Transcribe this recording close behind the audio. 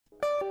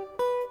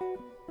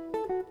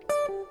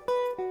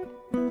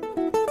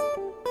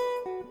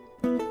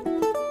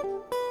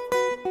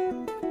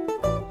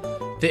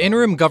The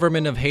interim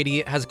government of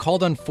Haiti has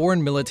called on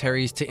foreign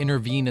militaries to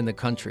intervene in the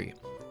country.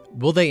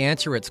 Will they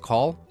answer its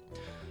call?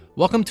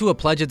 Welcome to a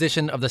pledge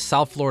edition of the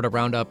South Florida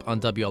Roundup on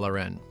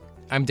WLRN.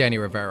 I'm Danny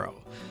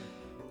Rivero.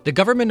 The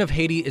government of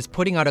Haiti is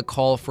putting out a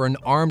call for an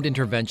armed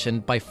intervention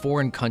by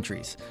foreign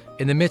countries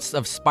in the midst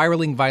of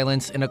spiraling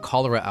violence and a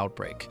cholera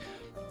outbreak.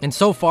 And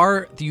so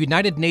far, the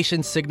United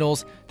Nations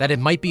signals that it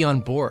might be on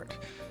board.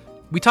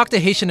 We talked to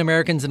Haitian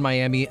Americans in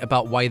Miami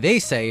about why they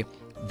say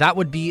that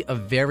would be a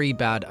very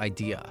bad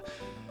idea.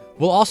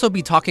 We'll also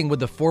be talking with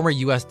the former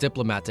U.S.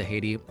 diplomat to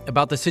Haiti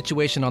about the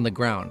situation on the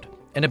ground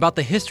and about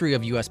the history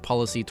of U.S.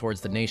 policy towards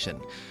the nation.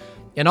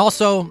 And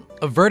also,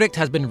 a verdict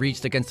has been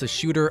reached against the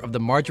shooter of the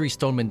Marjory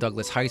Stoneman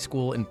Douglas High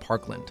School in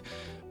Parkland.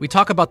 We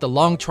talk about the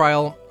long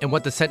trial and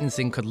what the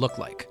sentencing could look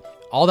like.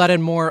 All that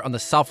and more on the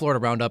South Florida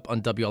Roundup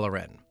on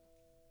WLRN.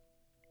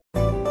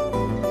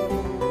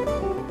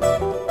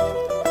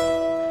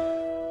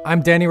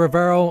 I'm Danny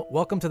Rivero.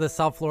 Welcome to the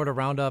South Florida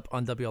Roundup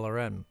on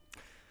WLRN.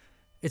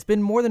 It's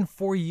been more than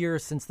 4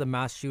 years since the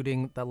mass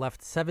shooting that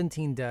left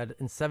 17 dead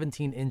and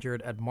 17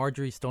 injured at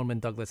Marjory Stoneman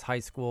Douglas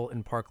High School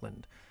in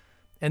Parkland.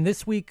 And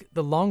this week,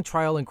 the long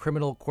trial and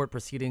criminal court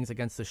proceedings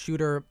against the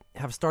shooter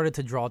have started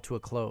to draw to a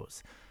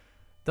close.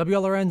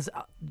 WLRN's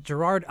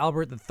Gerard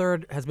Albert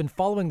III has been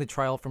following the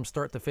trial from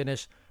start to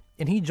finish,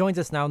 and he joins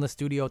us now in the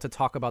studio to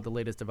talk about the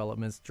latest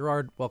developments.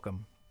 Gerard,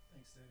 welcome.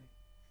 Thanks, Danny.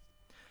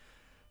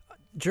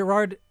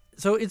 Gerard,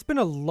 so it's been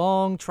a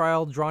long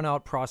trial,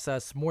 drawn-out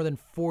process, more than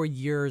 4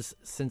 years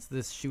since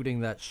this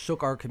shooting that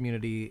shook our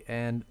community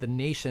and the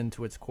nation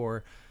to its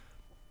core.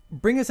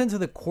 Bring us into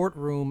the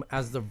courtroom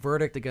as the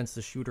verdict against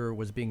the shooter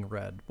was being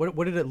read.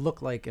 What did it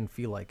look like and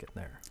feel like in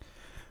there?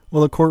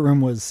 Well, the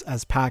courtroom was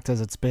as packed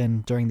as it's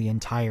been during the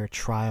entire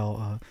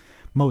trial.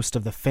 Most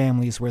of the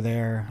families were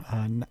there,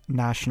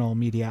 national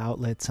media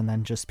outlets, and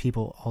then just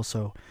people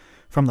also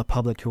from the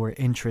public who were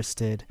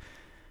interested.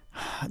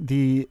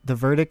 The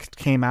verdict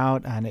came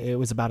out, and it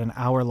was about an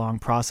hour-long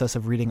process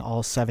of reading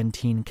all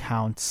 17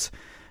 counts.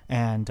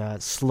 And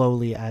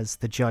slowly, as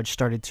the judge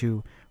started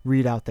to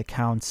read out the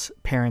counts,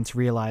 parents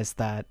realized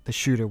that the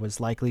shooter was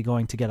likely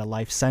going to get a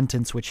life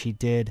sentence, which he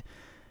did.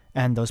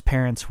 And those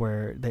parents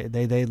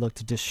they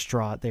looked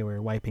distraught. They were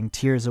wiping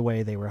tears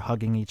away. They were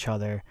hugging each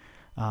other.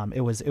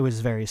 It was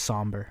very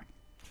somber.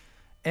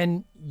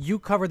 And you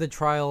covered the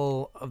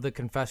trial of the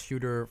confessed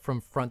shooter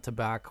from front to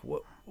back.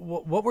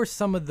 What were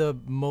some of the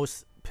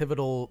most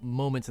pivotal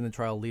moments in the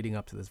trial leading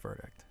up to this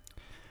verdict?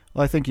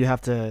 Well, I think you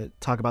have to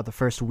talk about the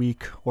first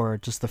week or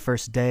just the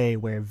first day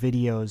where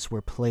videos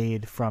were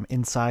played from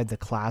inside the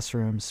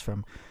classrooms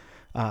from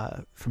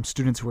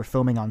students who were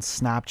filming on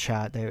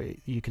Snapchat.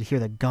 You could hear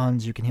the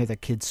guns, you can hear the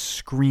kids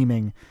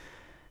screaming.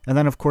 And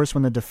then, of course,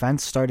 when the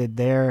defense started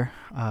their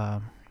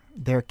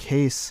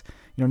case,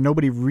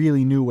 nobody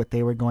really knew what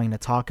they were going to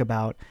talk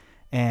about.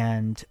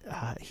 And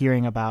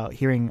hearing about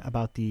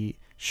the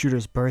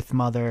shooter's birth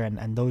mother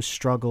and those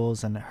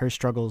struggles and her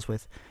struggles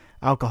with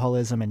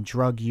alcoholism and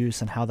drug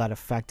use and how that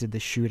affected the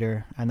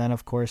shooter. And then,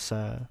 of course,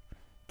 the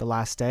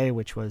last day,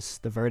 which was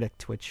the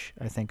verdict, which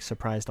I think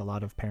surprised a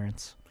lot of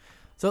parents.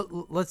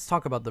 So let's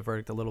talk about the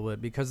verdict a little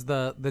bit, because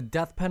the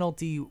death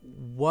penalty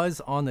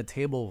was on the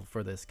table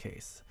for this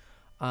case.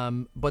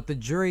 But the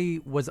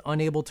jury was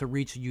unable to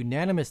reach a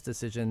unanimous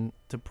decision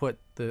to put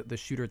the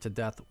shooter to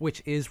death,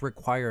 which is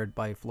required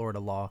by Florida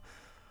law.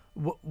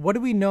 What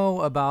do we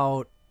know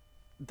about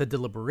the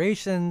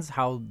deliberations,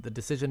 how the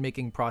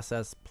decision-making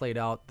process played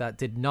out that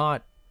did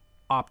not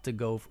opt to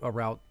go a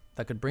route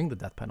that could bring the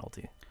death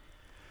penalty?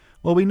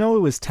 Well, we know it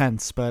was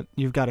tense, but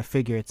you've got to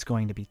figure it's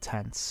going to be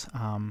tense.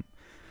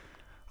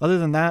 Other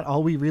than that,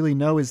 all we really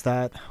know is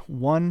that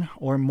one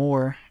or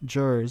more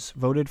jurors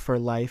voted for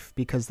life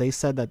because they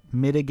said that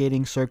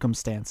mitigating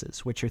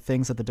circumstances, which are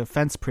things that the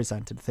defense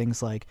presented,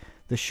 things like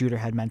the shooter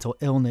had mental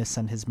illness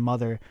and his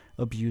mother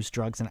abused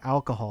drugs and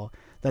alcohol,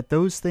 that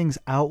those things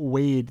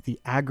outweighed the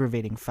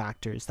aggravating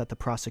factors that the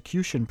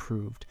prosecution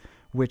proved,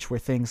 which were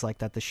things like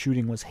that the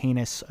shooting was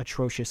heinous,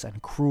 atrocious,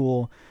 and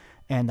cruel,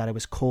 and that it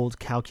was cold,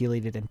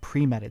 calculated, and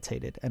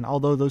premeditated. And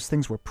although those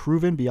things were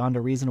proven beyond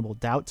a reasonable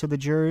doubt to the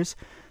jurors,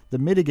 the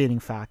mitigating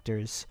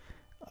factors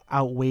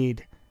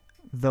outweighed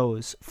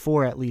those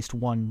for at least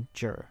one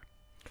juror.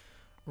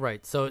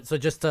 Right. So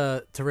just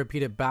to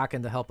repeat it back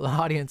and to help the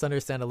audience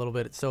understand a little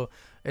bit. So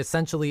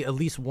essentially, at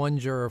least one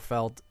juror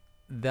felt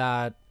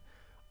that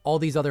all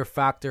these other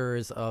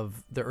factors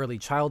of the early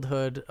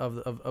childhood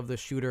of the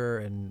shooter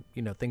and,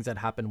 things that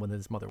happened when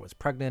his mother was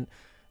pregnant,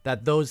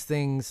 that those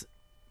things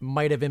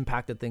might have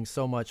impacted things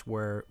so much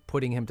where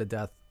putting him to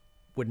death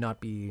would not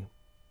be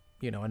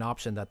an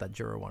option that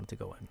juror wanted to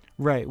go in.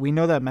 Right. We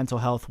know that mental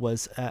health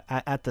was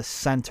at the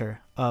center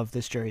of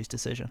this jury's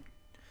decision.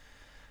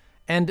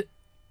 And,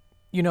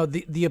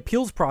 the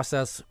appeals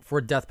process for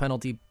death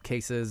penalty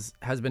cases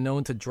has been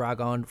known to drag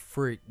on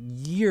for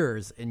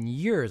years and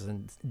years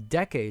and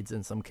decades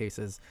in some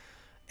cases.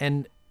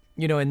 And,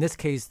 in this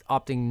case,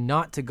 opting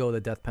not to go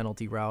the death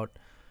penalty route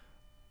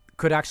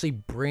could actually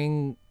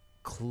bring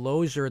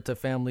closure to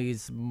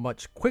families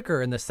much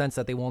quicker in the sense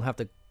that they won't have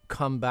to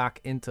come back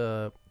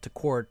into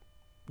court,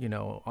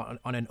 on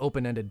an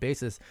open-ended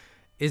basis.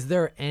 Is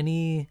there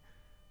any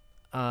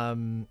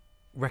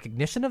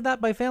recognition of that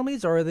by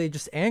families, or are they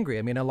just angry?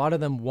 I mean, a lot of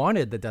them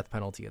wanted the death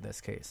penalty in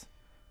this case.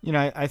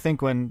 I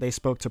think when they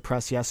spoke to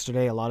press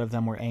yesterday, a lot of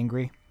them were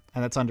angry,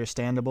 and that's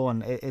understandable.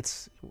 And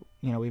it's,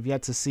 we've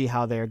yet to see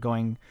how they're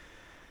going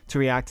to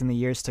react in the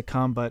years to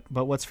come. But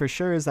what's for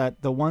sure is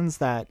that the ones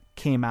that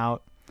came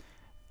out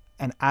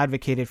and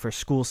advocated for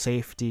school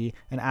safety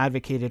and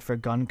advocated for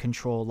gun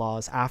control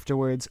laws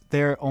afterwards,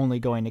 they're only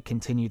going to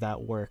continue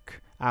that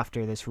work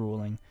after this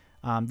ruling.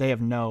 They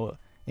have no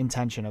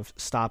intention of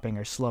stopping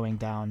or slowing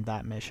down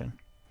that mission.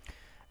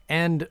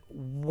 And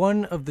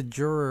one of the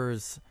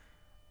jurors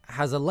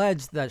has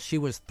alleged that she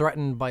was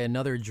threatened by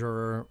another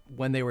juror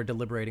when they were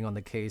deliberating on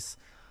the case,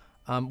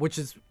 which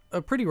is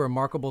a pretty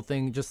remarkable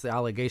thing, just the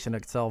allegation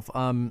itself.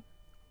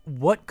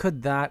 What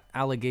could that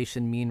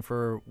allegation mean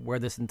for where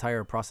this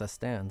entire process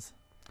stands?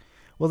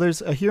 Well,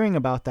 there's a hearing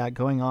about that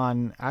going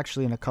on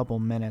actually in a couple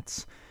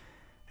minutes,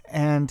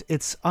 and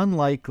it's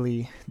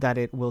unlikely that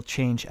it will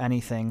change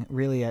anything.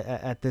 Really,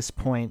 at this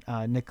point,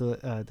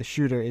 the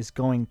shooter is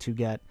going to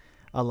get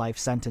a life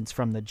sentence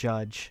from the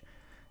judge,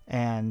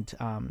 and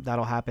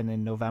that'll happen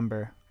in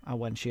November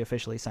when she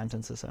officially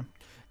sentences him.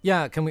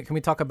 Yeah, can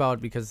we talk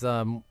about, because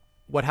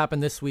what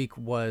happened this week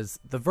was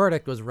the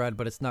verdict was read,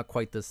 but it's not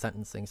quite the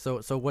sentencing.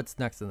 So what's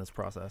next in this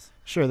process?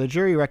 Sure, the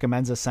jury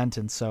recommends a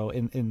sentence. So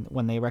in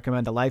when they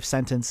recommend a life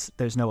sentence,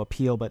 there's no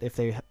appeal. But if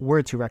they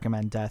were to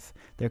recommend death,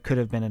 there could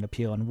have been an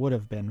appeal and would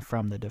have been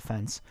from the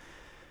defense.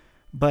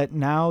 But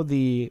now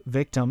the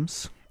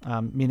victims,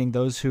 meaning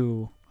those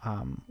who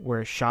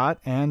were shot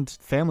and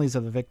families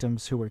of the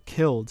victims who were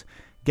killed,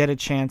 get a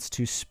chance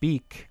to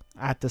speak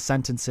at the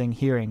sentencing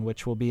hearing,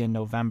 which will be in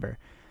November.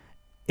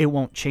 It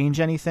won't change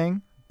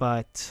anything,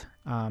 but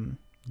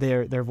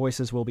their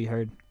voices will be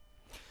heard.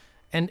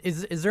 And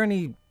is there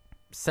any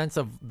sense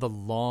of the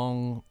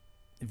long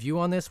view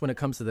on this when it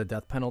comes to the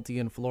death penalty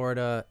in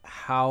Florida?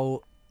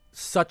 How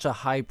such a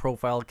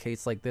high-profile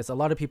case like this, a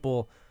lot of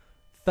people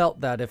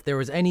felt that if there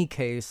was any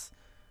case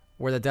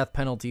where the death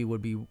penalty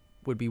would be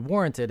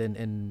warranted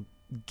and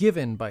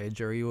given by a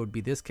jury, it would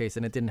be this case,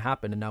 and it didn't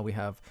happen. And now we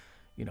have,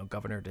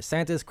 Governor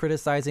DeSantis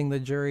criticizing the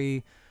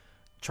jury,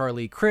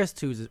 Charlie Crist,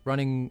 who's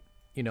running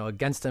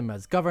against him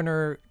as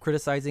governor,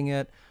 criticizing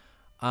it.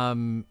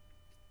 The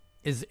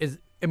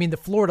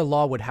Florida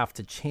law would have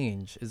to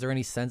change. Is there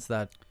any sense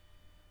that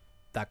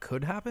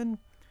could happen?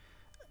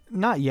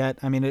 Not yet.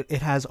 I mean,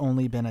 it has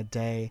only been a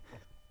day.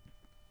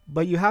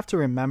 But you have to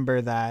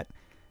remember that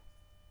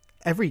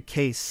every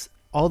case,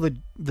 all the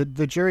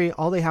jury,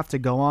 all they have to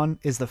go on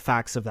is the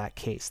facts of that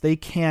case. They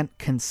can't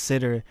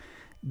consider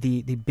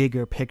the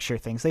bigger picture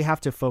things. They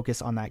have to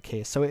focus on that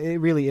case. So it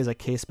really is a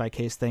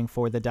case-by-case thing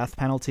for the death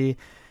penalty.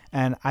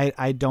 And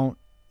I don't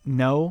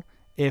know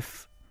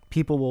if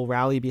people will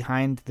rally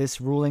behind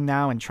this ruling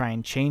now and try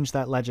and change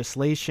that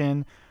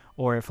legislation,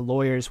 or if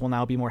lawyers will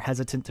now be more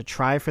hesitant to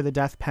try for the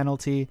death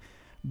penalty.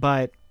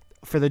 But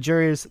for the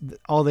jurors,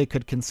 all they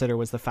could consider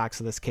was the facts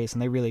of this case,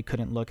 and they really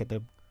couldn't look at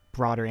the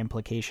broader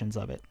implications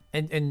of it.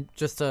 And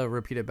just to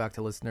repeat it back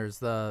to listeners,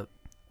 the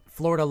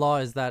Florida law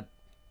is that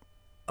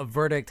a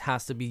verdict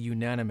has to be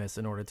unanimous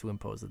in order to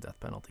impose the death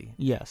penalty.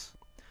 Yes.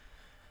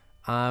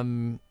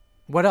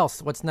 What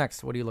else? What's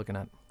next? What are you looking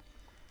at?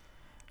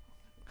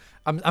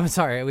 I'm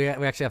sorry. We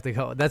actually have to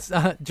go. That's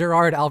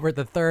Gerard Albert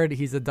III.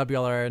 He's a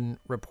WLRN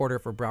reporter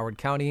for Broward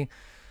County.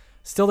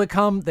 Still to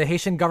come, the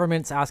Haitian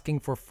government's asking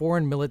for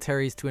foreign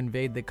militaries to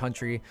invade the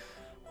country.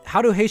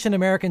 How do Haitian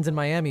Americans in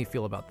Miami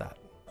feel about that?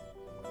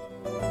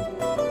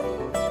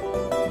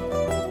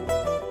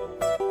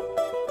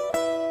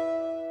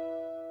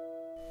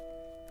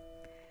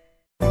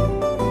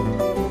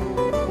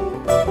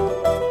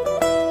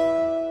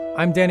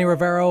 I'm Danny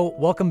Rivero.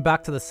 Welcome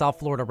back to the South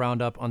Florida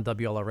Roundup on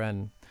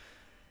WLRN.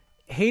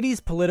 Haiti's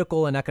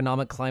political and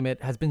economic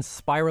climate has been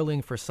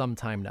spiraling for some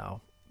time now,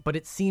 but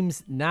it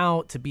seems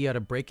now to be at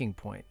a breaking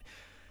point.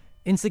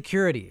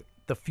 Insecurity,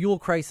 the fuel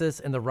crisis,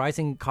 and the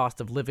rising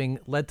cost of living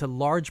led to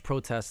large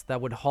protests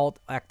that would halt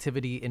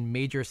activity in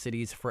major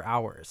cities for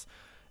hours.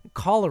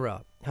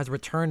 Cholera has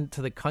returned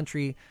to the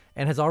country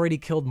and has already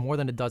killed more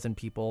than a dozen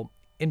people,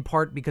 in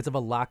part because of a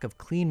lack of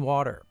clean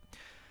water.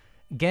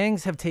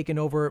 Gangs have taken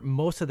over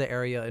most of the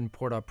area in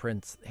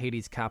Port-au-Prince,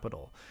 Haiti's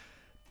capital.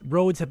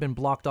 Roads have been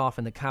blocked off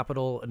in the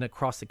capital and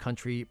across the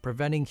country,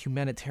 preventing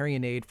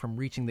humanitarian aid from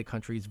reaching the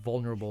country's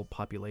vulnerable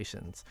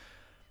populations.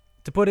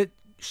 To put it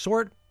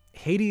short,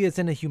 Haiti is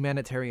in a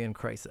humanitarian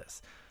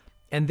crisis.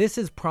 And this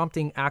is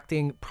prompting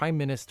acting Prime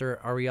Minister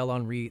Ariel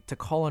Henry to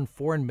call on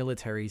foreign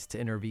militaries to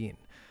intervene.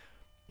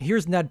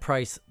 Here's Ned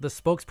Price, the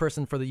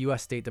spokesperson for the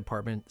U.S. State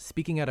Department,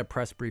 speaking at a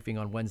press briefing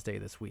on Wednesday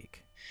this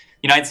week.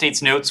 The United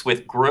States notes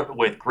with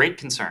great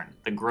concern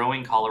the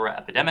growing cholera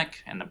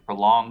epidemic and the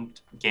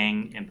prolonged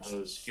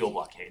gang-imposed fuel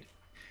blockade.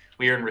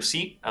 We are in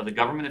receipt of the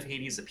government of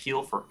Haiti's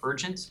appeal for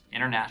urgent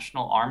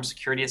international armed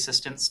security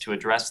assistance to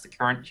address the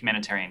current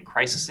humanitarian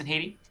crisis in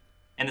Haiti,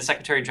 and the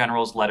Secretary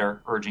General's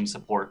letter urging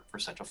support for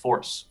such a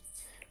force.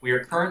 We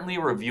are currently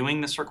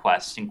reviewing this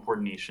request in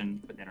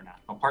coordination with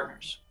international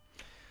partners.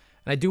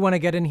 And I do want to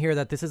get in here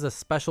that this is a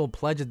special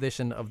pledge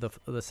edition of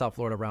the South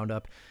Florida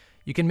Roundup.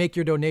 You can make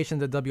your donation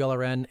to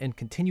WLRN and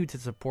continue to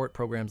support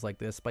programs like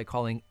this by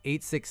calling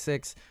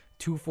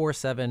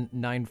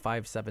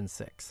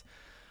 866-247-9576.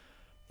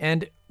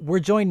 And we're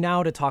joined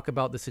now to talk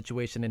about the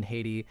situation in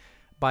Haiti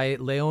by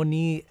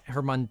Leonie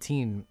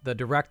Hermantin, the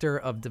Director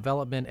of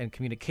Development and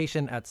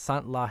Communication at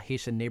Saint-La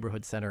Haitian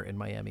Neighborhood Center in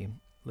Miami.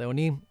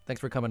 Leonie, thanks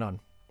for coming on.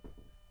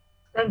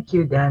 Thank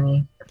you,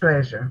 Danny. A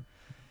pleasure.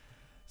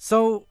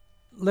 So,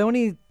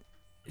 Leonie,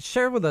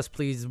 share with us,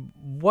 please,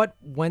 what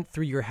went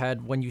through your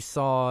head when you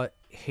saw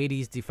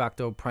Haiti's de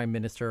facto Prime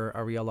Minister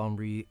Ariel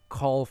Henry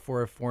call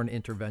for a foreign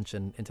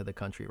intervention into the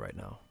country right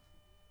now?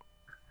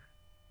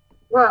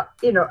 Well,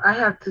 I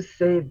have to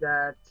say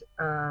that,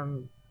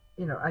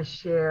 I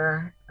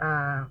share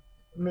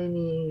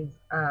many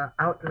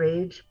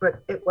outrage,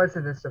 but it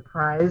wasn't a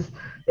surprise.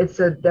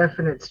 It's a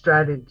definite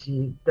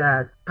strategy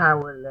that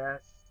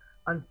powerless,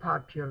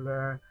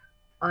 unpopular,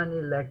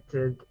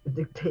 unelected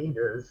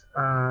dictators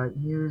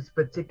use,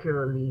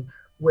 particularly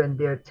when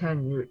their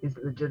tenure is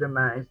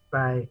legitimized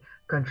by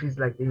countries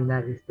like the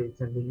United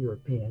States and the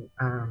European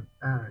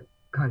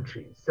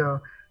countries. So,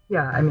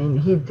 yeah,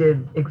 he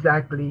did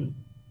exactly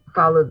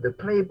follow the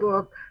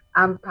playbook.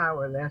 I'm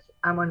powerless.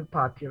 I'm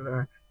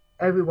unpopular.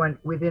 Everyone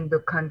within the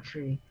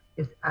country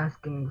is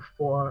asking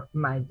for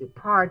my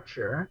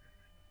departure.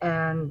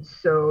 And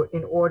so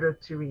in order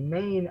to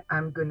remain,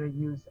 I'm going to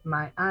use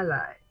my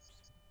allies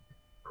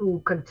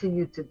who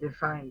continue to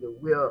define the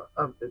will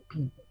of the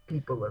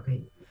people of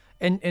Haiti.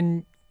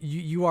 And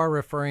you are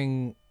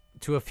referring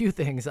to a few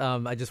things.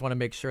 I just want to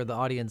make sure the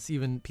audience,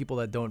 even people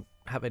that don't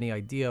have any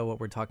idea what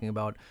we're talking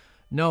about,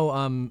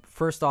 know,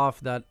 first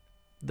off, that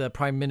the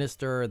prime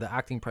minister, the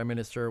acting prime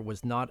minister,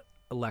 was not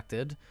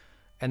elected.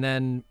 And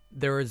then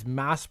there is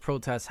mass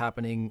protests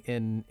happening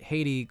in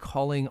Haiti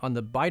calling on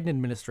the Biden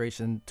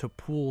administration to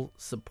pool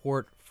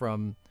support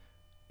from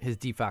his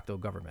de facto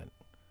government.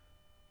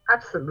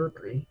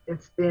 Absolutely.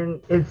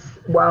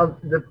 While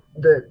the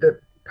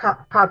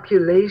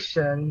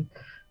population,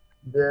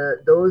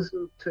 those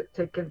who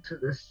taken to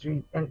the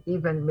street, and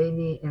even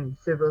many in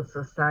civil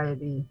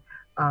society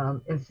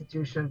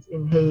institutions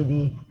in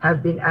Haiti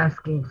have been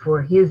asking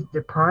for his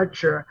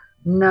departure,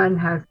 none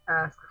has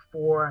asked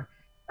for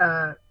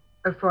a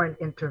foreign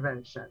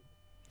intervention.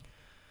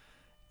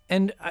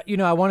 And,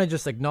 I want to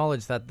just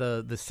acknowledge that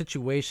the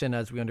situation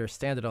as we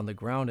understand it on the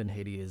ground in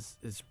Haiti is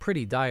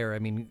pretty dire. I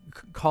mean,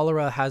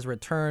 cholera has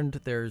returned.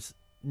 There's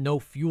no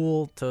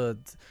fuel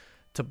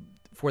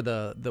for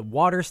the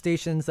water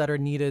stations that are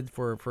needed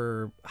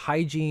for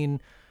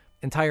hygiene.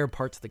 Entire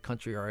parts of the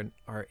country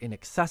are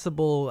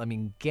inaccessible. I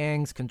mean,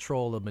 gangs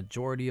control a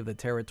majority of the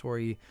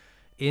territory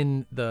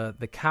in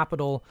the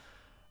capital.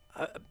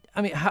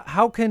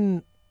 How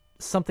can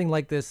something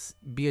like this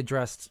be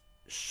addressed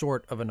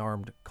short of an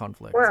armed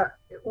conflict? Well,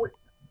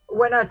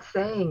 we're not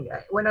saying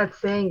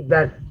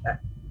that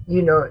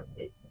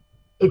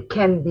it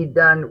can be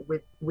done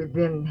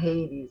within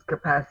Haiti's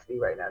capacity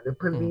right now. The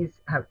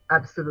police have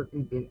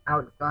absolutely been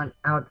outgunned,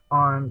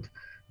 outarmed,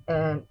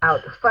 and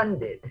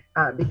outfunded,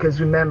 because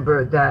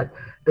remember that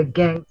the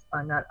gangs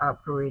are not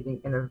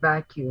operating in a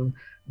vacuum.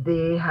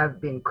 They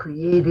have been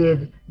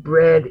created,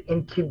 bred,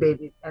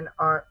 incubated, and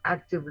are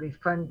actively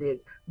funded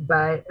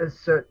by a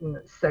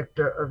certain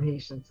sector of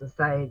Haitian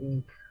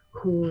society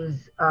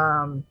who's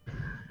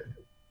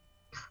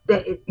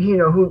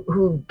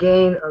who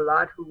gain a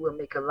lot, who will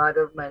make a lot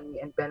of money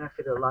and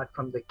benefit a lot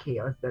from the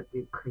chaos that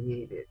they've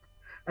created.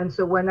 And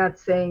so we're not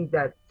saying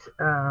that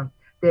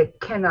there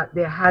cannot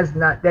be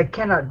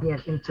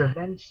an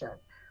intervention.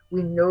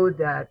 We know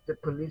that the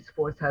police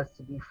force has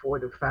to be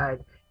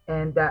fortified,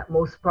 and that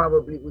most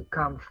probably would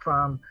come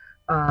from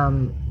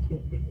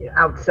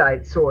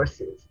outside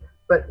sources.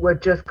 But we're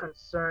just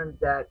concerned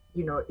that,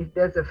 if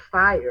there's a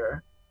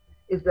fire,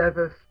 if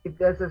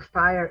there's a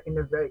fire in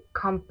a very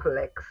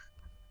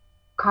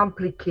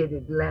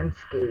complicated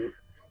landscape,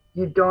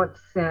 you don't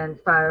send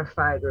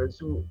firefighters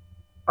who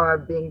are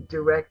being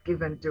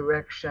given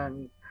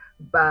direction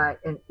by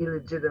an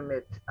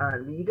illegitimate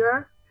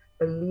leader,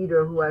 a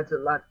leader who has a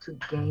lot to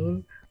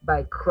gain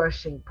by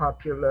crushing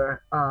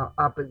popular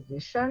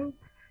opposition.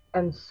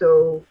 And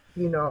so,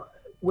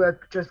 we're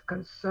just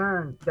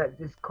concerned that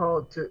this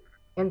call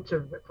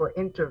for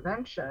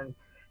intervention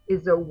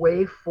is a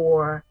way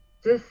for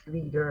this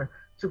leader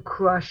to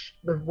crush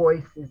the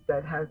voices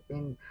that have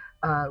been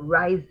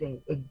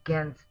rising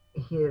against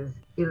his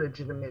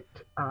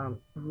illegitimate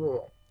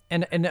rule.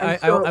 And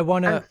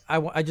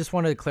I just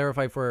want to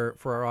clarify for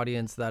our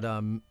audience that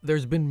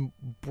there's been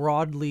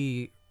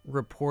broadly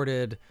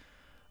reported,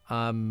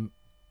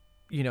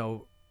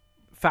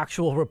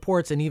 factual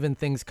reports and even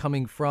things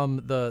coming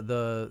from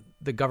the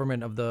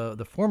government of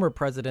the former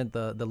president,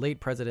 the late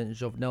president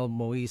Jovenel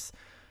Moïse,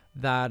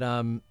 that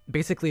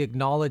basically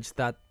acknowledged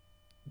that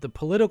the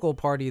political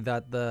party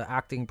that the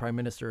acting prime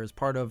minister is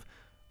part of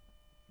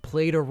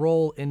played a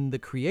role in the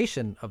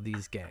creation of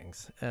these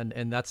gangs,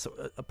 and that's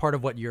a part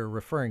of what you're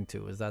referring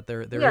to, is that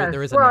there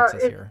is a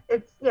nexus here.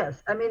 It's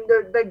yes. I mean,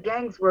 the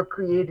gangs were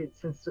created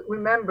since.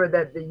 Remember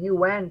that the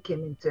UN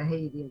came into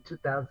Haiti in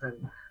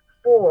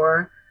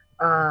 2004,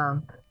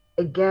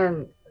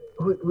 again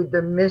with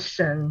the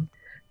mission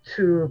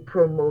to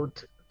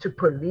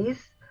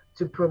police,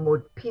 to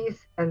promote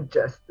peace and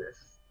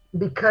justice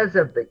because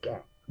of the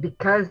gang.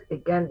 Because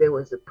again, there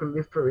was a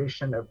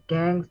proliferation of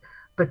gangs,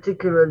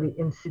 particularly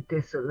in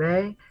Cité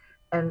Soleil,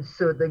 and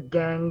so the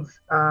gangs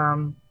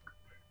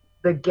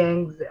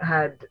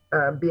had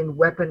been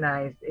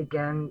weaponized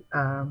again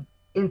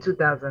in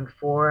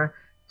 2004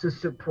 to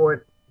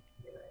support.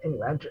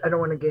 Anyway, I don't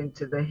want to get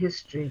into the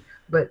history,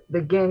 but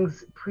the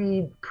gangs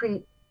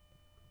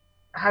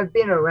have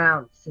been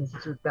around since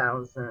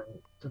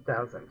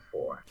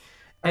 2004,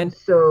 and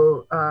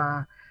so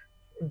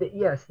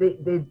yes,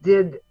 they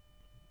did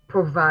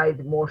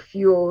provide more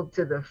fuel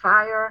to the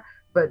fire,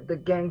 but the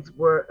gangs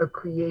were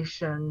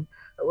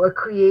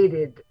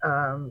created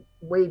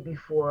way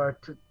before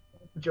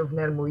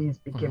Jovenel Moïse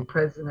became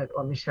president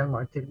or Michel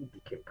Martelly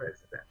became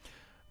president.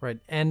 Right,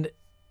 and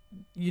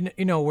you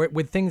know,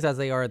 with things as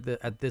they are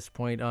at this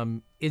point,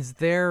 is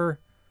there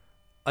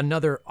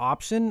another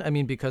option? I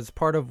mean, because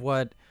part of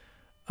what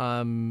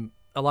a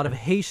lot of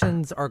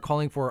Haitians are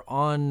calling for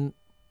on,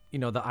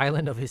 the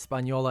island of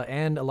Hispaniola,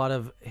 and a lot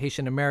of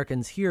Haitian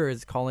Americans here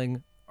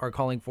are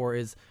calling for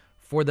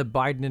the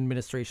Biden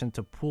administration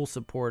to pool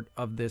support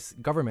of this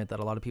government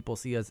that a lot of people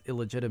see as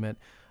illegitimate.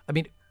 I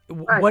mean,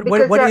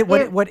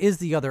 what is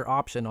the other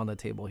option on the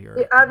table here?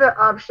 The other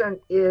option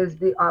is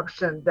the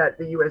option that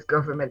the U.S.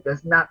 government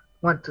does not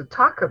want to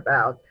talk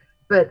about,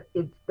 but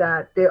it's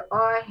that there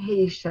are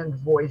Haitian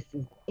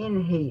voices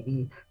in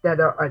Haiti that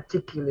are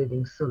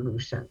articulating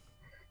solutions.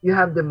 You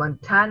have the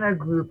Montana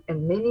Group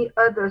and many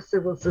other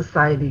civil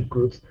society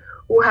groups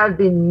who have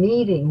been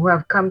meeting, who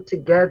have come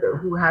together,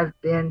 who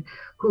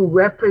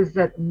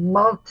represent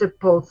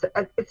multiple.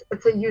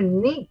 It's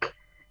unique.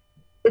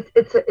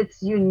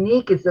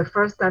 It's the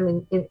first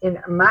time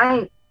in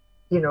my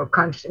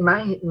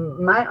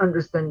my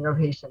understanding of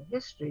Haitian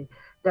history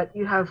that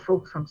you have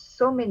folks from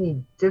so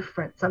many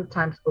different,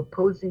 sometimes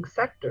opposing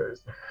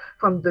sectors,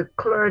 from the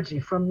clergy,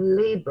 from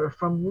labor,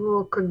 from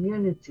rural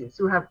communities,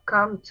 who have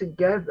come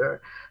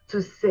together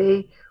to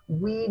say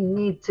we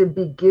need to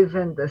be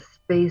given the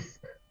space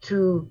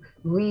to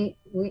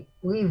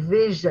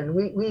revision.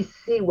 We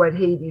see what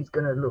Haiti is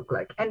going to look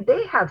like, and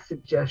they have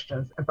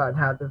suggestions about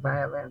how the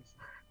violence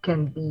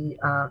can be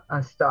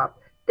stopped.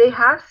 They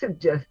have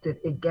suggested,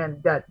 again,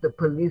 that the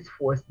police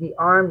force, the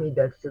army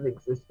that's still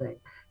existing,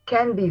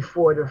 can be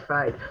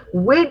fortified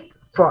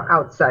for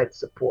outside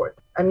support.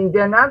 I mean,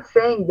 they're not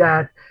saying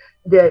that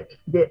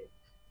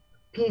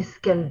peace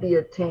can be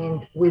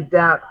attained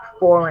without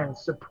foreign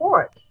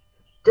support.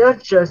 They're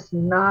just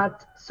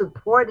not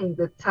supporting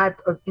the type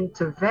of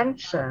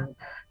intervention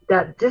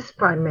that this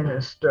prime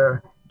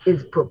minister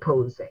is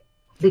proposing.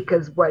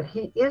 Because what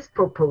he is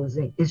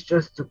proposing is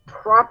just to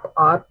prop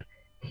up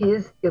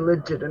his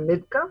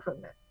illegitimate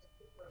government.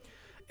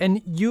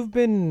 And you've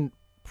been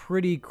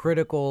pretty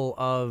critical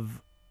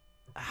of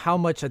how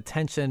much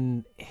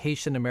attention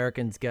Haitian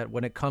Americans get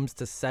when it comes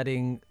to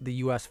setting the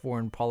U.S.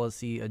 foreign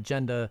policy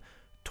agenda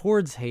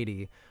towards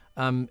Haiti.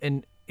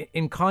 And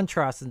in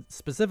contrast,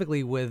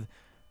 specifically with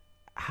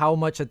how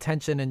much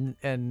attention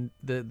and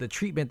the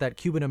treatment that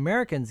Cuban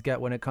Americans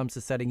get when it comes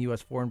to setting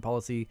U.S. foreign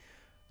policy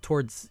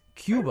towards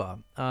Cuba.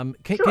 Can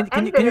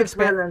you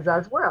expand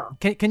as well?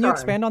 Can you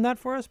expand on that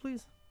for us,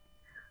 please?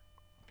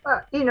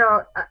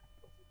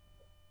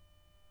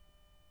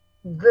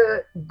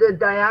 The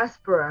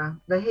diaspora,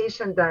 the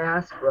Haitian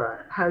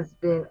diaspora, has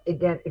been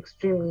again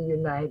extremely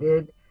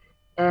united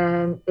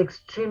and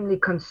extremely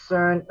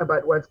concerned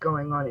about what's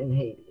going on in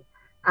Haiti.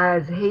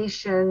 As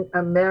Haitian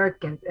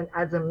Americans and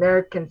as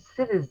American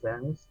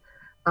citizens,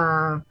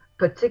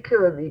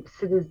 particularly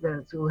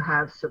citizens who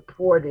have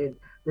supported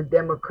the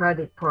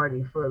Democratic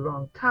Party for a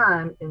long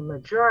time in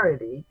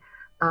majority,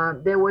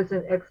 there was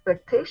an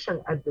expectation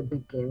at the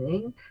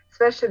beginning,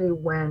 especially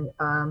when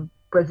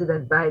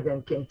President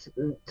Biden came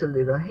to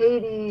Little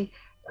Haiti,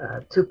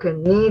 took a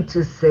knee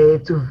to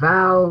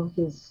vow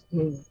his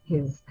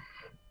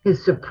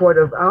support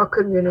of our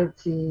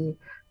community,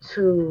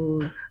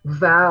 to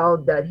vow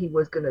that he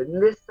was going to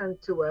listen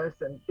to us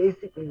and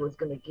basically was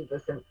going to give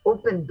us an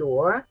open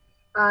door.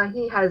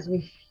 He has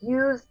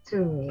refused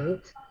to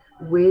meet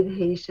with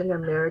Haitian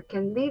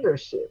American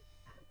leadership.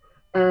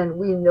 And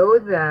we know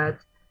that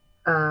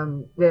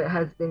there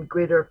has been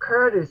greater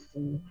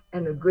courtesy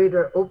and a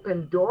greater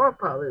open door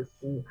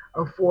policy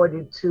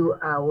afforded to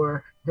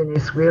our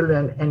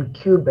Venezuelan and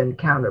Cuban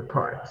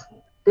counterparts.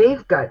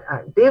 They've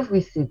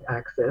received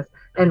access,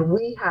 and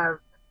we have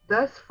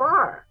thus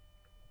far,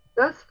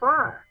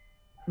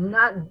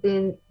 not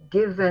been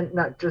given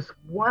not just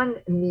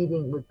one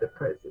meeting with the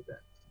president.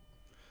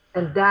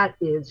 And that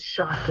is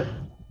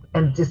shocking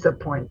and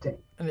disappointing.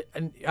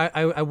 And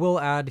I will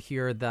add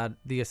here that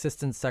the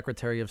Assistant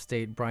Secretary of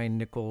State, Brian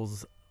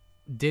Nichols,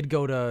 did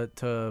go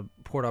to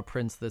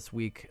Port-au-Prince this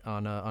week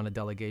on a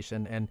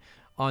delegation, and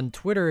on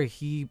Twitter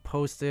he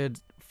posted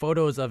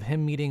photos of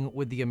him meeting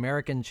with the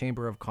American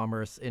Chamber of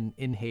Commerce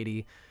in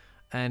Haiti,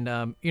 and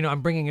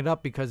I'm bringing it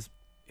up because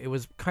it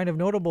was kind of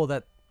notable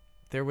that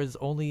there was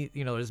only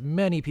there's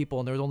many people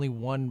and there was only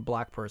one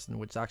black person,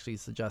 which actually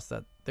suggests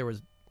that there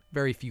was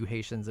very few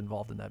Haitians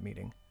involved in that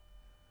meeting.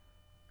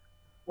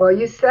 Well,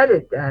 you said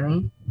it,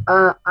 Danny.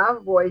 Our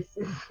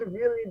voices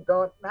really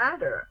don't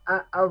matter.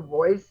 Our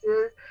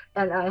voices,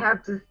 and I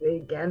have to say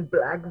again,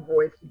 Black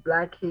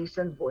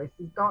Haitian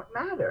voices don't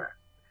matter.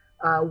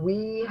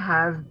 We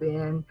have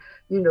been,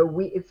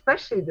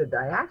 especially the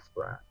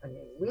diaspora, I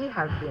mean, we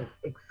have been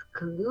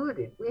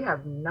excluded. We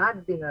have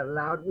not been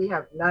allowed. We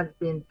have not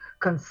been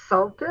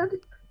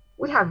consulted.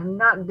 We have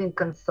not been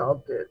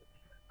consulted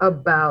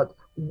about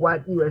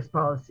what U.S.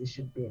 policy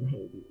should be in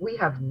Haiti. We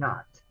have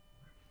not.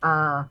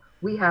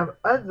 We have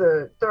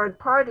other third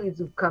parties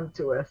who come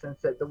to us and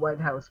said the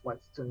White House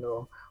wants to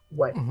know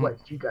what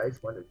you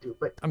guys want to do,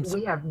 but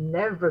we have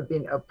never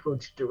been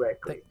approached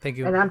directly. Thank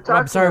you. And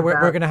I'm sorry,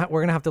 we're gonna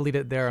have to leave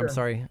it there. Sure. I'm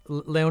sorry.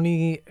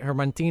 Leonie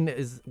Hermantin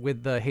is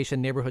with the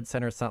Haitian Neighborhood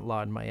Center Saint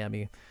Law in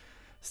Miami.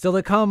 Still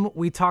to come,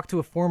 we talked to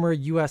a former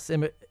U.S.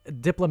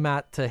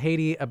 diplomat to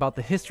Haiti about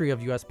the history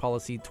of U.S.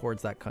 policy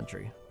towards that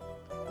country.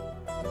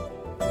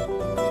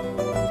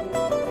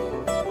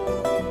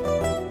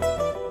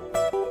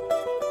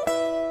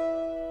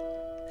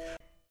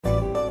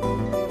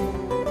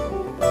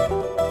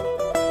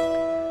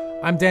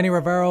 I'm Danny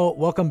Rivero.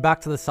 Welcome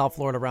back to the South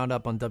Florida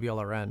Roundup on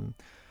WLRN.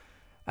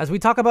 As we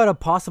talk about a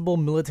possible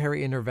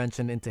military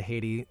intervention into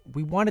Haiti,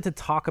 we wanted to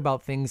talk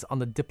about things on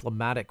the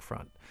diplomatic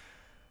front.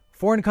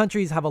 Foreign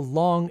countries have a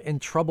long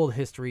and troubled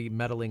history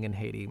meddling in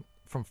Haiti,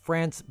 from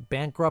France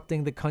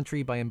bankrupting the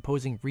country by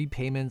imposing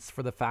repayments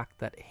for the fact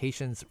that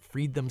Haitians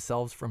freed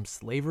themselves from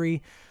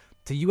slavery,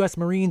 to U.S.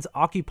 Marines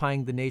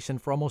occupying the nation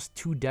for almost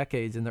 2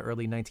 decades in the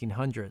early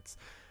 1900s.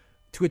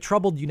 To a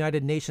troubled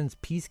United Nations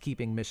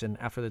peacekeeping mission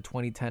after the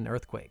 2010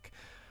 earthquake.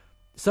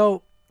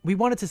 So we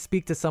wanted to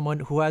speak to someone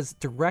who has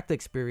direct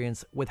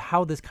experience with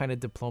how this kind of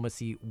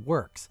diplomacy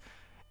works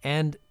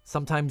and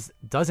sometimes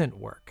doesn't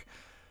work.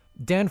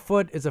 Dan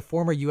Foote is a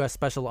former U.S.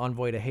 Special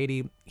Envoy to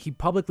Haiti. He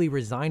publicly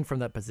resigned from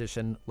that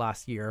position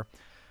last year.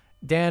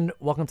 Dan,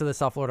 welcome to the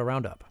South Florida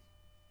Roundup.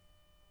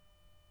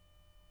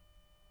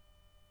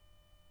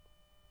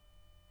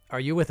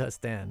 Are you with us,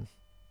 Dan?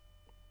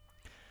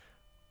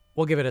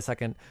 We'll give it a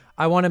second.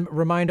 I want to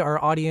remind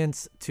our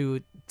audience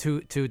to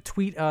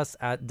tweet us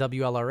at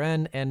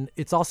WLRN, and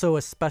it's also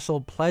a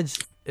special pledge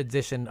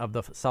edition of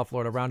the South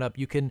Florida Roundup.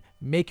 You can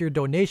make your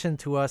donation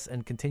to us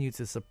and continue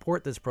to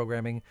support this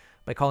programming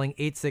by calling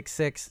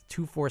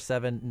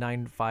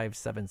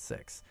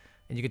 866-247-9576.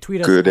 And you can tweet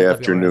us. Good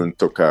afternoon,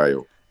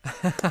 Tocayo.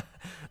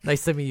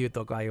 Nice to meet you,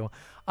 Tocayo.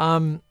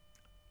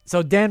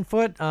 So Dan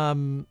Foote,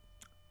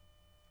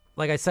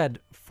 like I said,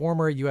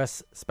 former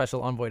U.S.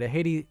 Special Envoy to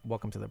Haiti.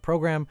 Welcome to the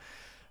program.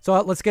 So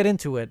let's get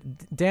into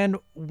it. Dan,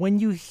 when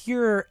you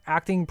hear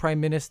Acting Prime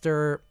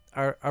Minister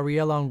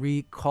Ariel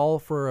Henry call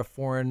for a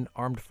foreign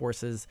armed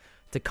forces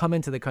to come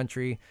into the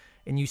country,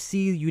 and you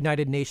see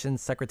United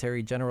Nations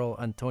Secretary General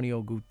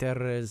Antonio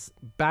Guterres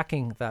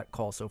backing that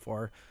call so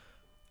far,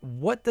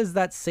 what does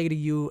that say to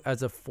you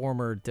as a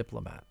former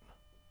diplomat?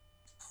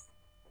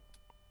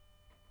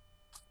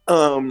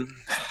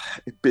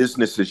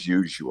 Business as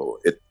usual.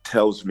 It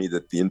tells me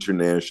that the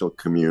international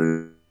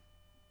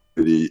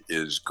community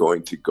is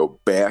going to go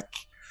back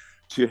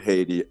to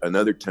Haiti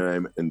another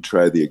time and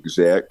try the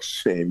exact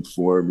same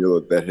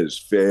formula that has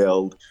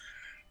failed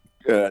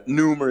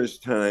numerous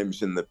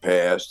times in the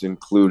past,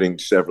 including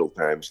several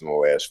times in the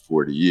last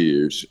 40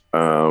 years.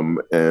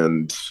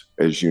 And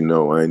as you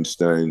know,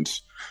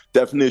 Einstein's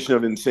definition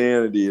of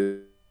insanity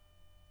is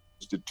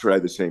to try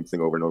the same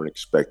thing over and over and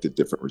expect a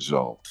different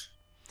result.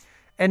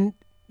 And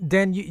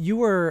Dan, you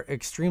were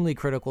extremely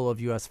critical of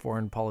U.S.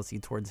 foreign policy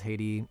towards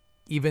Haiti,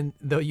 even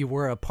though you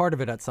were a part of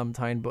it at some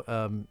time,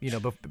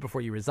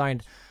 before you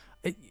resigned.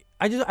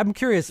 I'm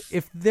curious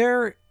if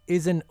there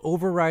is an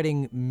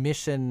overriding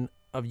mission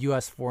of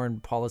U.S. foreign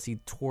policy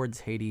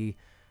towards Haiti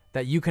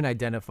that you can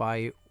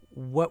identify.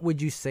 What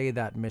would you say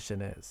that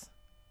mission is?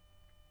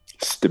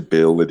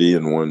 Stability,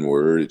 in one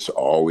word. It's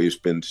always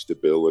been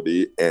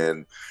stability,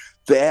 and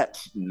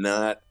that's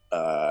not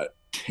a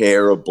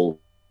terrible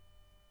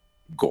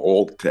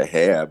goal to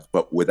have,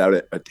 but without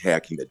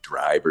attacking the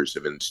drivers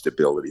of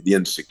instability, the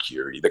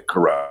insecurity, the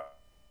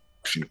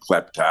corruption,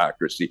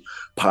 kleptocracy,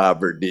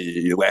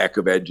 poverty, lack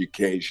of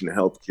education,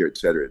 healthcare, et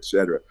cetera,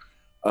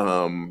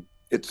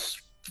 it's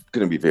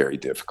going to be very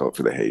difficult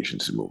for the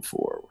Haitians to move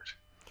forward.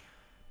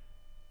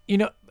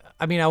 I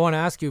want to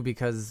ask you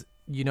because,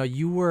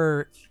 you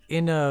were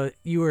a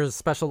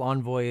special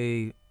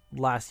envoy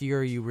last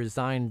year. You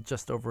resigned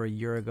just over a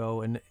year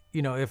ago. And,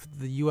 if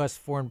the U.S.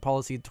 foreign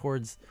policy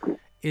towards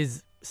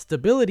is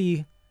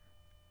stability,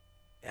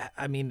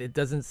 it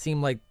doesn't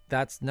seem like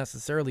that's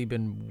necessarily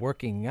been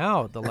working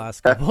out the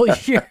last couple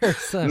of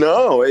years.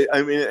 No,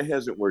 it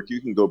hasn't worked. You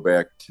can go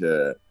back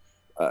to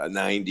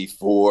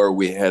 '94,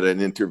 we had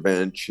an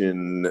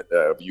intervention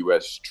of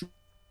U.S.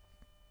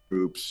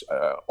 troops.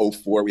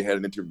 '04, we had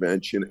an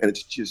intervention, and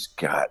it's just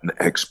gotten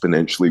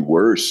exponentially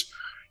worse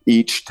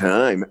each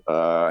time.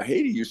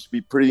 Haiti used to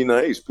be pretty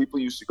nice. People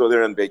used to go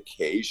there on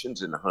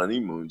vacations and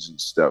honeymoons and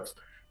stuff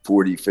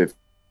 40, 50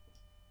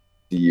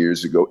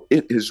 years ago.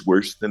 It is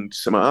worse than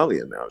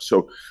Somalia now.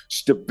 So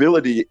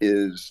stability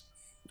is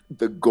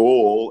the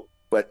goal,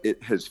 but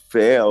it has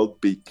failed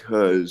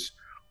because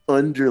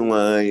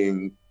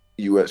underlying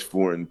U.S.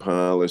 foreign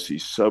policy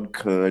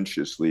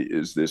subconsciously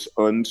is this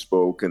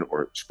unspoken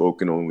or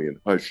spoken only in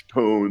hushed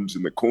tones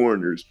in the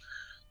corners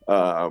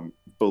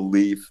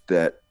belief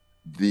that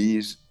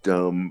these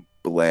dumb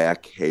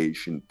black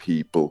Haitian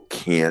people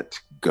can't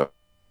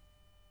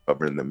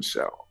govern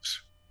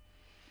themselves.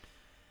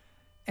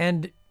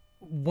 And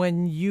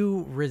when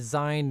you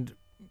resigned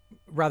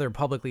rather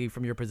publicly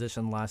from your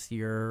position last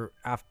year,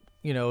 after,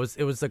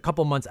 it was a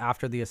couple months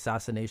after the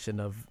assassination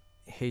of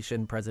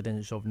Haitian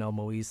President Jovenel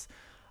Moïse.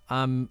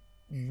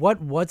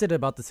 What was it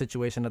about the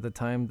situation at the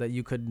time that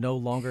you could no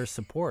longer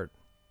support?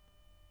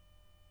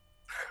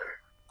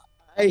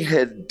 I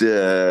had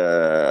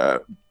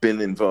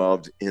been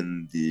involved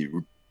in the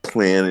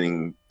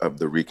planning of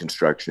the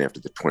reconstruction after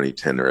the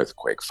 2010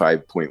 earthquake,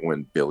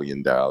 $5.1 billion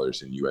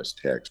in U.S.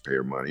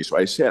 taxpayer money. So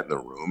I sat in the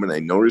room and I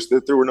noticed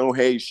that there were no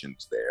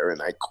Haitians there.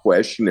 And I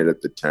questioned it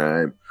at the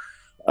time,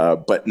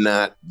 but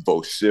not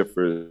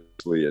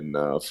vociferously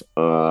enough.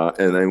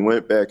 And I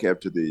went back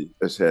after the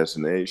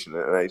assassination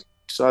and I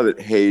saw that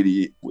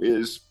Haiti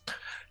is,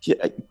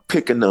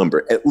 pick a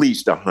number, at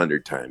least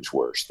 100 times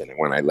worse than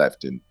when I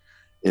left in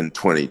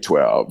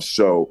 2012.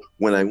 So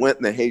when I went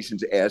and the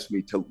Haitians asked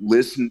me to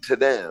listen to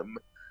them,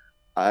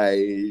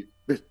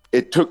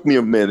 it took me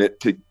a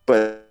minute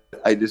but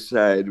I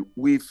decided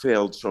we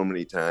failed so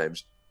many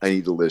times. I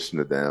need to listen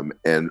to them.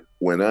 And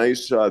when I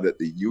saw that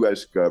the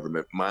U.S.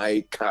 government,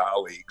 my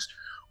colleagues,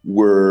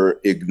 were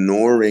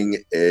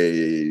ignoring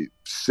a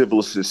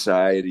civil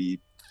society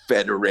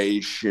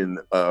federation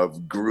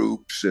of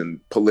groups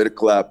and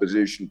political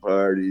opposition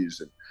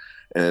parties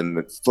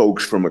and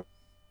folks from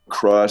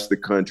across the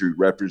country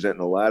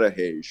representing a lot of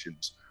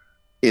Haitians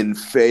in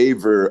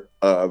favor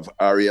of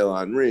Ariel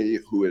Henry,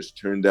 who has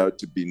turned out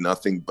to be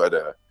nothing but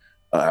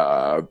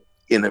a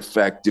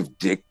ineffective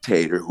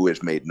dictator who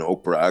has made no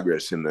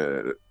progress in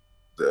the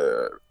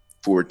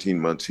 14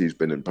 months he's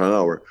been in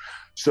power.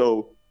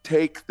 So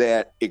take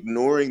that,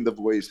 ignoring the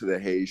voice of the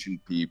Haitian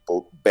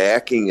people,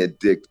 backing a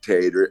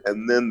dictator,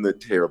 and then the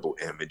terrible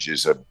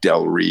images of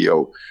Del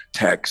Rio,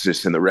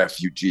 Texas, and the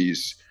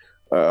refugees,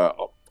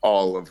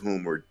 all of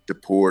whom were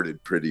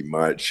deported pretty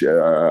much.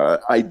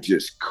 I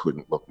just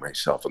couldn't look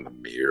myself in the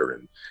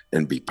mirror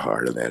and be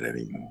part of that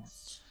anymore.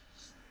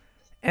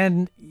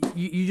 And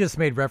you just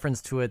made reference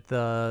to it,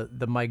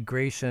 the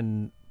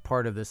migration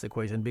part of this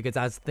equation, because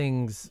as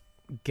things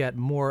get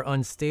more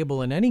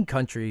unstable in any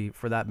country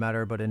for that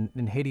matter, but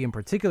in Haiti in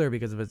particular,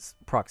 because of its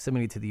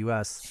proximity to the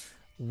U.S.,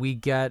 we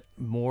get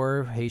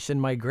more Haitian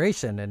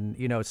migration. And,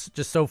 it's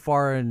just so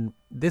far in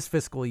this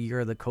fiscal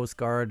year, the Coast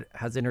Guard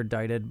has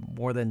interdicted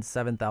more than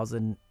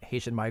 7,000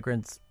 Haitian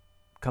migrants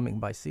coming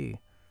by sea.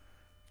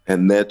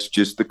 And that's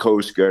just the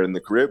Coast Guard in the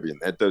Caribbean.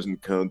 That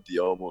doesn't count the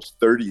almost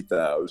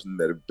 30,000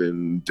 that have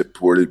been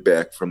deported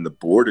back from the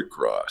border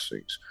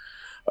crossings.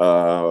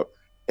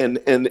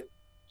 And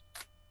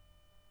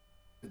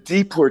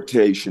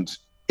deportations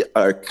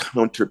are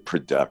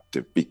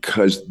counterproductive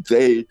because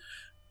they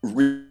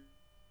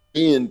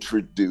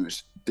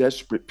reintroduce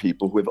desperate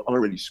people who have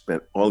already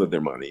spent all of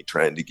their money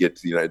trying to get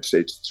to the United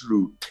States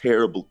through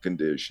terrible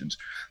conditions.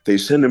 They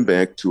send them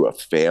back to a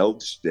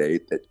failed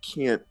state that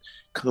can't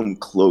come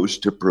close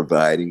to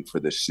providing for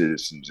the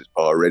citizens it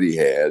already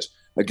has.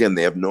 Again,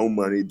 they have no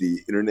money.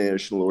 The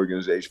International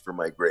Organization for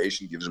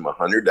Migration gives them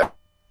 $100,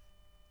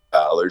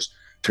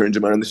 turns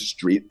them out on the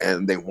street,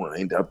 and they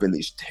wind up in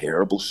these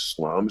terrible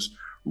slums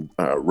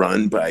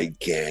run by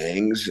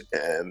gangs.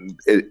 And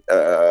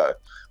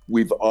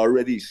we've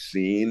already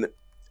seen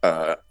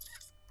a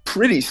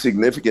pretty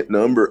significant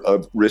number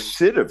of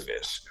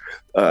recidivists,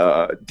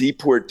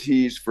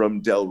 deportees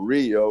from Del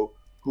Rio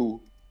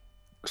who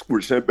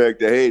were sent back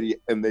to Haiti,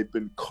 and they've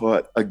been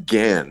caught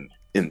again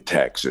in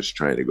Texas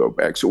trying to go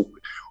back. So,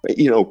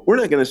 we're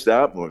not going to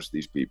stop most of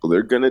these people.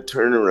 They're going to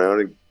turn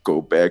around and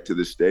go back to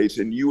the States.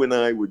 And you and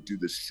I would do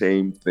the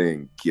same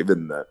thing,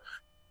 given the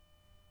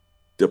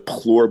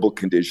deplorable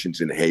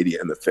conditions in Haiti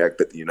and the fact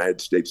that the United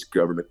States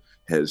government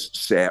has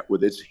sat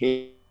with its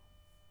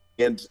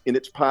hands in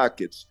its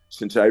pockets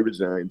since I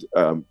resigned.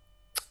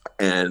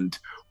 And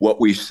what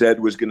we said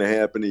was going to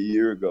happen a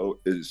year ago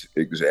is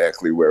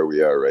exactly where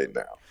we are right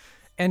now.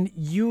 And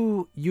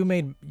you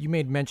made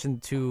mention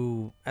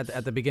to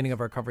at the beginning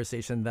of our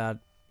conversation that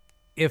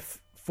if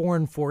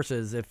foreign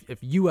forces, if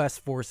U.S.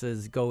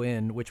 forces go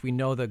in, which we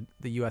know the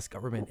U.S.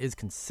 government is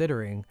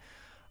considering,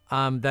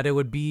 that it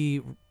would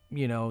be,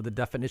 the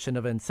definition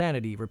of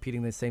insanity,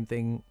 repeating the same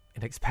thing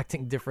and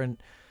expecting different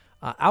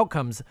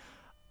outcomes.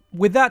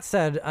 With that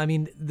said, I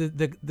mean,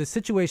 the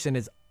situation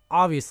is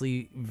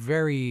obviously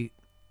very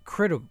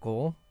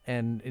critical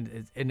and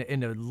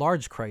in a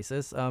large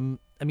crisis. I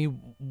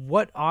mean,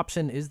 what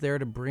option is there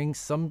to bring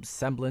some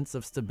semblance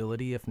of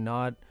stability, if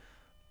not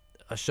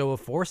a show of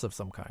force of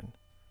some kind?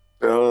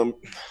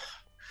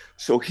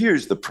 So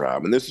here's the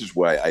problem, and this is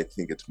why I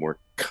think it's more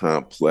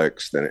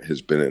complex than it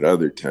has been at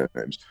other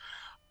times.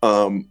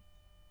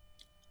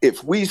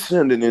 If we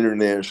send an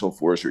international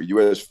force or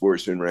U.S.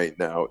 force in right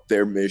now,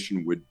 their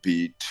mission would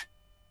be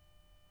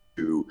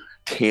to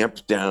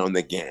tamp down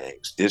the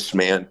gangs,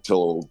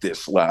 dismantle,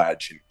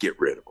 dislodge, and get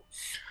rid of them.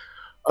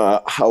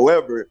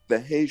 However, the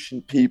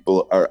Haitian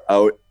people are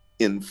out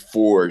in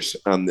force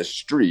on the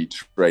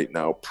streets right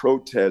now,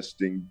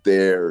 protesting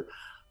their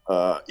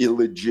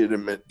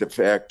illegitimate de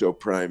facto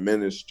prime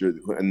minister,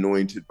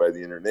 anointed by the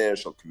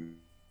international community,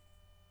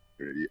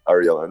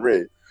 Ariel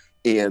Henry.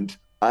 And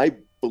I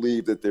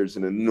believe that there's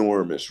an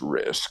enormous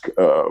risk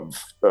of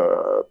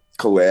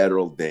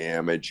collateral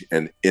damage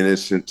and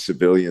innocent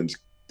civilians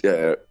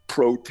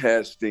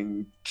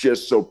protesting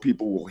just so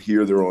people will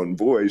hear their own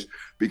voice,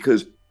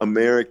 because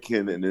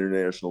American and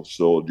international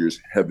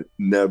soldiers have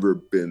never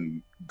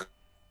been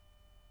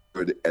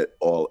good at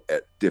all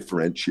at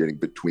differentiating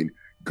between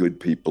good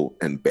people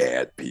and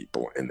bad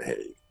people in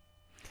Haiti.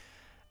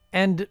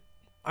 And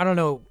I don't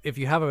know if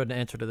you have an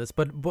answer to this,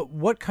 but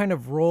what kind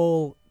of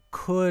role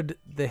could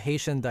the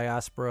Haitian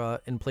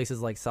diaspora in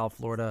places like South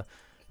Florida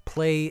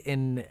play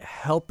in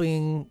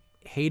helping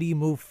Haiti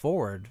move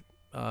forward,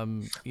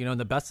 in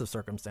the best of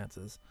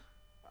circumstances?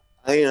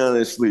 I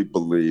honestly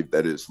believe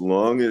that as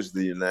long as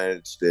the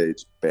United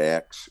States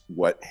backs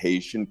what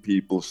Haitian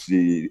people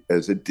see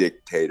as a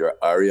dictator,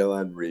 Ariel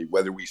Henry,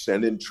 whether we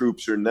send in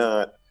troops or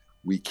not,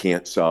 we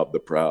can't solve the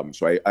problem.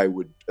 So I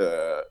would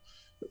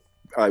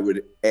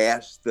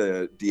ask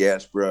the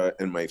diaspora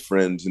and my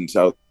friends in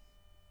South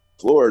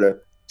Florida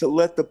to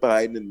let the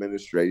Biden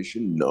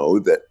administration know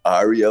that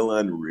Ariel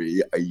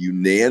Henry, a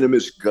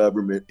unanimous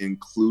government,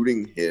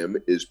 including him,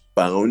 is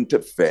bound to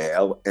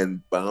fail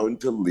and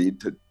bound to lead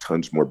to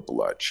tons more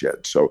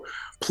bloodshed. So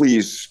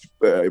please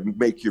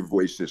make your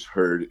voices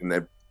heard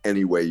in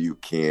any way you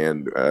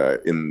can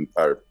in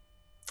our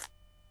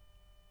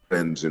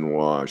friends in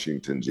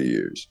Washington's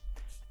ears.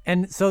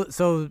 And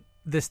so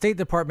the State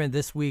Department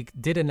this week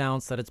did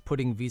announce that it's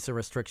putting visa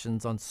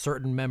restrictions on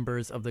certain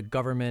members of the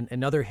government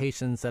and other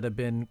Haitians that have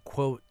been,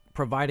 quote,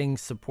 providing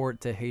support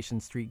to Haitian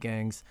street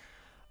gangs.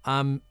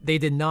 They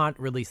did not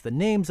release the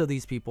names of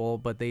these people,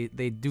 but they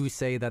do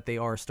say that they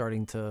are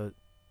starting to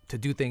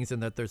do things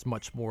and that there's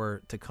much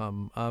more to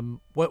come.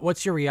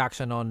 What's your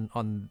reaction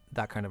on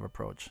that kind of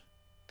approach?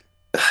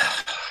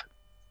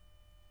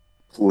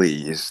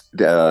 Please,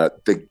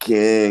 the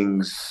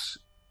gangs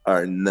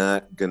are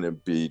not going to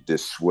be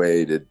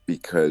dissuaded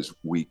because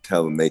we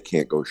tell them they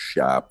can't go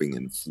shopping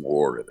in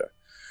Florida.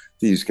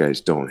 These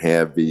guys don't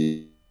have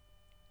visas.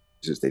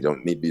 They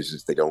don't need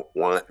visas. They don't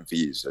want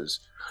visas.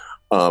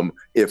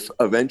 If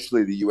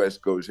eventually the U.S.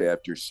 goes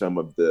after some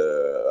of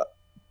the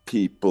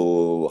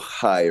people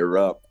higher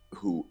up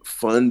who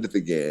fund the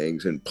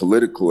gangs and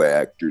political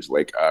actors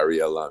like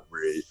Ariel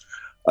Henry,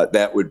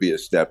 that would be a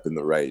step in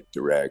the right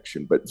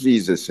direction. But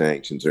visa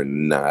sanctions are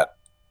not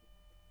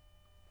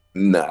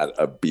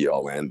a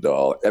be-all,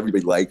 end-all.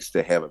 Everybody likes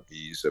to have a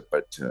visa,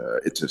 but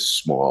it's a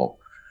small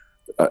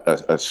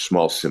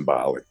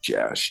symbolic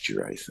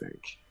gesture, I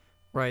think.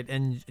 Right,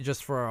 and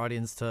just for our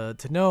audience to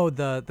know,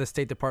 the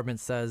State Department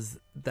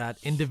says that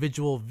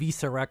individual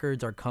visa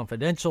records are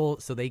confidential,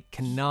 so they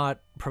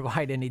cannot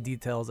provide any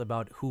details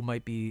about who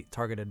might be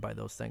targeted by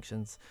those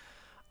sanctions.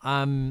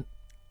 I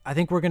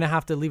think we're going to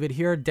have to leave it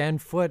here. Dan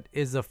Foote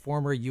is a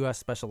former U.S.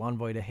 Special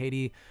Envoy to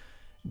Haiti.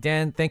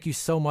 Dan, thank you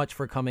so much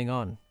for coming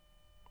on.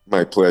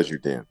 My pleasure,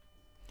 Dan.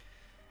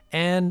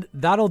 And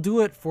that'll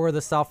do it for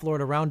the South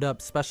Florida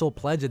Roundup Special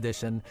Pledge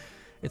Edition.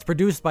 It's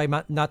produced by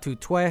Natu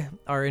Tue.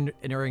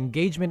 Our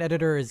engagement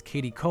editor is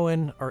Katie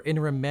Cohen. Our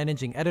interim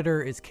managing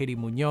editor is Katie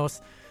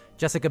Munoz.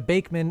 Jessica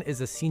Bakeman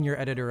is a senior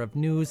editor of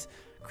news.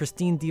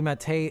 Christine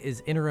DiMattei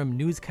is interim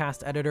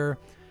newscast editor.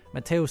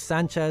 Mateo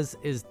Sanchez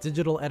is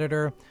digital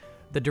editor.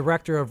 The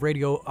director of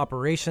radio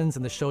operations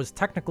and the show's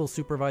technical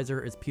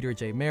supervisor is Peter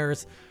J.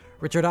 Mayers.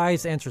 Richard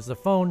Ives answers the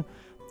phone.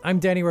 I'm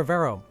Danny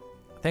Rivero.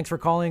 Thanks for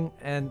calling,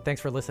 and thanks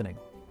for listening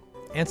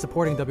and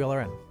supporting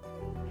WLRN.